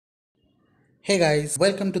Hey guys,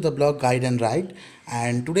 welcome to the blog Guide and Ride,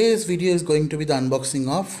 and today's video is going to be the unboxing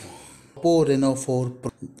of Oppo Reno 4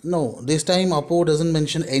 Pro. No, this time Oppo doesn't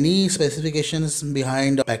mention any specifications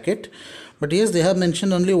behind the packet, but yes, they have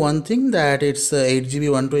mentioned only one thing, that it's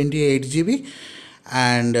 8GB 128GB,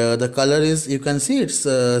 and the color is, you can see, it's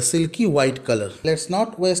silky white color. Let's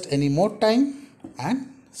not waste any more time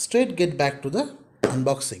and straight get back to the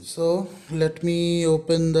unboxing. So let me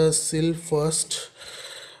open the seal first,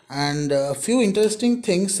 and a few interesting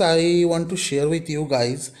things I want to share with you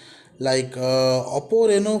guys, like Oppo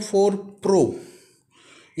Reno 4 Pro.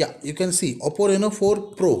 Yeah, you can see Oppo Reno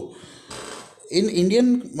 4 Pro. In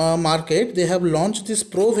Indian market, they have launched this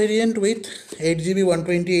Pro variant with 8GB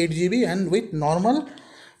 128GB and with normal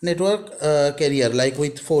network carrier like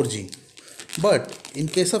with 4G. But in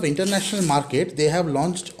case of international market, they have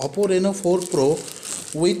launched Oppo Reno 4 Pro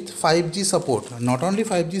with 5G support. Not only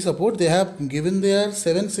 5G support, they have given their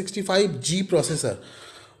 765G processor,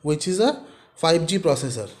 which is a 5G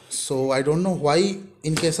processor. So I don't know why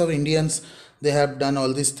in case of Indians they have done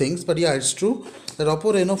all these things, but yeah, it's true that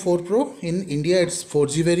Oppo Reno 4 Pro in India it's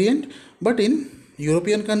 4G variant, but in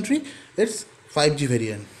European country it's 5G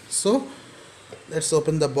variant. So let's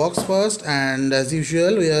open the box first, and as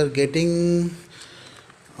usual we are getting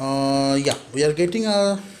we are getting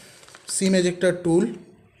a SIM ejector tool,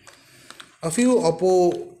 a few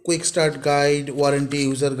Oppo quick start guide, warranty,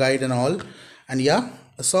 user guide and all, and yeah,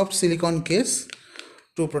 a soft silicone case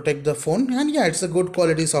to protect the phone, and yeah, it's a good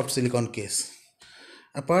quality soft silicone case.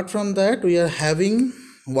 Apart from that, we are having,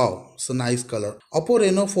 wow, it's a nice color, Oppo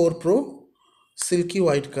Reno 4 Pro silky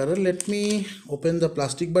white color. Let me open the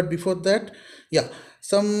plastic, but before that, yeah,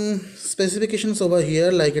 some specifications over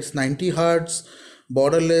here, like it's 90 hertz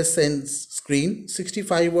borderless sense screen,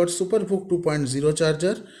 65 watt superbook 2.0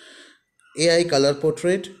 charger, AI color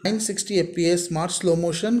portrait, 960 fps smart slow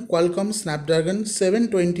motion, Qualcomm Snapdragon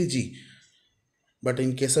 720G, but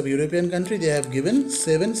in case of European country they have given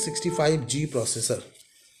 765G processor.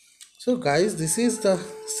 So guys, this is the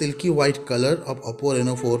silky white color of Oppo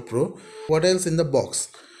Reno 4 Pro. What else in the box?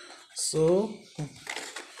 So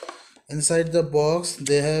inside the box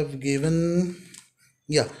they have given,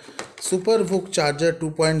 yeah, superbook charger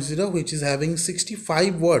 2.0, which is having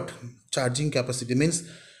 65 watt charging capacity, means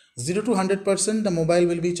 0 to 100% the mobile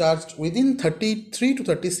will be charged within 33 to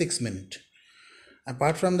 36 minutes.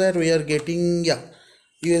 Apart from that, we are getting, yeah,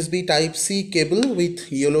 USB type C cable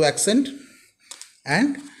with yellow accent,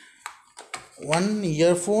 and one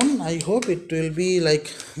earphone. I hope it will be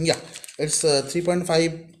like, yeah, it's a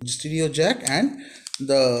 3.5 stereo jack, and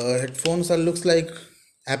the headphones are looks like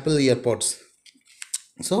Apple earpods.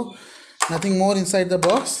 So nothing more inside the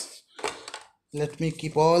box. Let me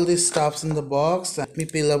keep all these stuffs in the box. Let me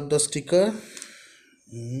peel out the sticker.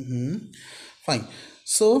 Fine.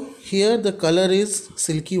 So here the color is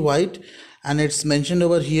silky white, and it's mentioned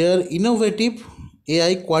over here innovative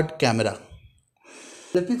AI quad camera.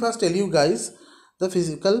 Let me first tell you guys the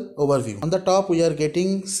physical overview. On the top we are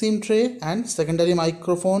getting SIM tray and secondary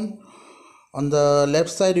microphone. On the left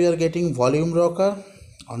side we are getting volume rocker.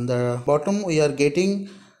 On the bottom we are getting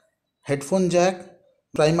headphone jack,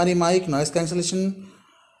 primary mic, noise cancellation,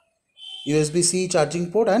 USB-C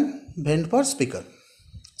charging port, and vent for speaker.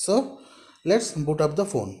 So let's boot up the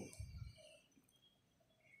phone.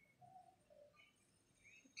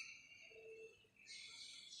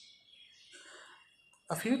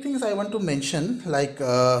 A few things I want to mention, like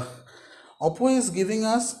Oppo is giving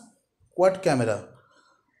us quad camera.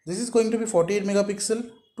 This is going to be 48 megapixel,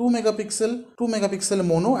 2 megapixel, 2 megapixel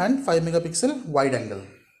mono, and 5 megapixel wide angle.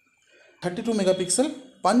 32 megapixel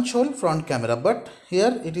punch hole front camera, but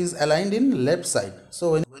here it is aligned in left side.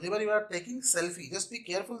 So whenever you are taking selfie, just be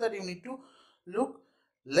careful that you need to look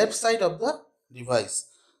left side of the device.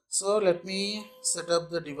 So let me set up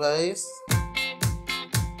the device.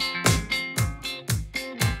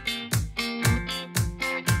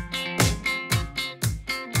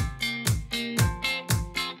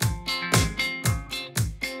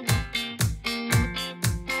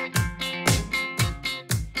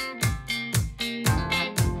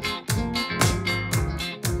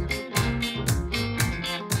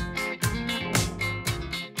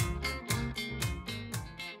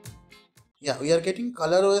 Yeah, we are getting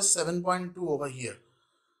ColorOS 7.2 over here.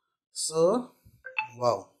 So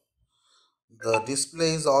wow, the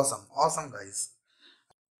display is awesome guys.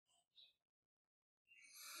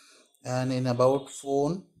 And in about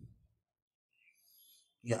phone,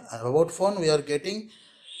 yeah, about phone we are getting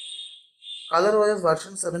ColorOS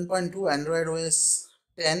version 7.2, Android OS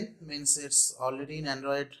 10, means it's already in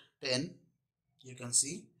Android 10, you can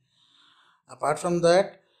see. Apart from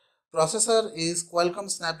that, Processor is Qualcomm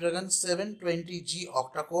Snapdragon 720G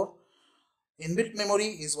octa-core. Inbuilt memory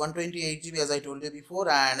is 128 GB as I told you before,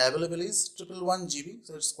 and available is 111 GB,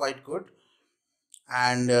 so it's quite good.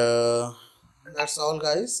 And that's all,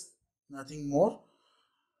 guys, nothing more.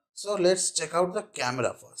 So let's check out the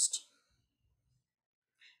camera first.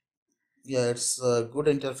 Yeah, it's a good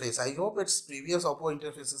interface. I hope its previous Oppo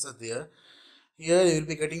interfaces are there. Here you will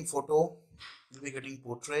be getting photo, you'll be getting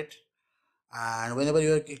portrait, and whenever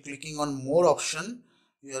you are clicking on more option,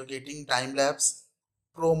 you are getting time lapse,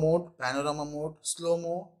 pro mode, panorama mode, slow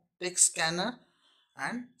mo, text scanner,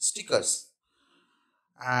 and stickers.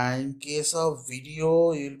 And in case of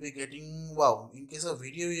video, you will be getting, wow, in case of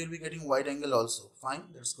video you will be getting wide angle also. Fine,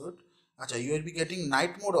 that's good. Acha, you will be getting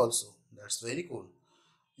night mode also. That's very cool.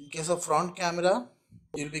 In case of front camera,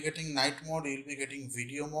 you will be getting night mode, you will be getting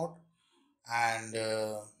video mode, and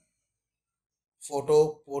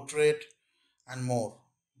photo, portrait, and more.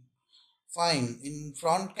 Fine. In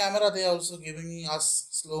front camera, they are also giving us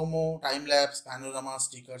slow-mo, time-lapse, panorama,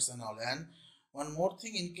 stickers, and all. And one more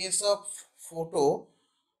thing, in case of photo,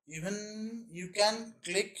 even you can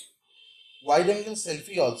click wide-angle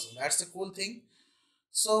selfie also. That's the cool thing.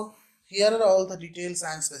 So here are all the details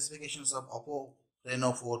and specifications of Oppo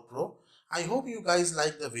Reno 4 Pro. I hope you guys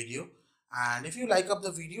like the video, and if you like up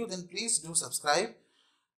the video, then please do subscribe,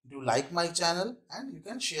 do like my channel, and you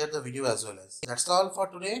can share the video as well. As that's all for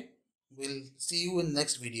today. We'll see you in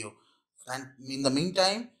next video, and in the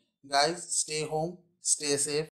meantime, guys, stay home, stay safe.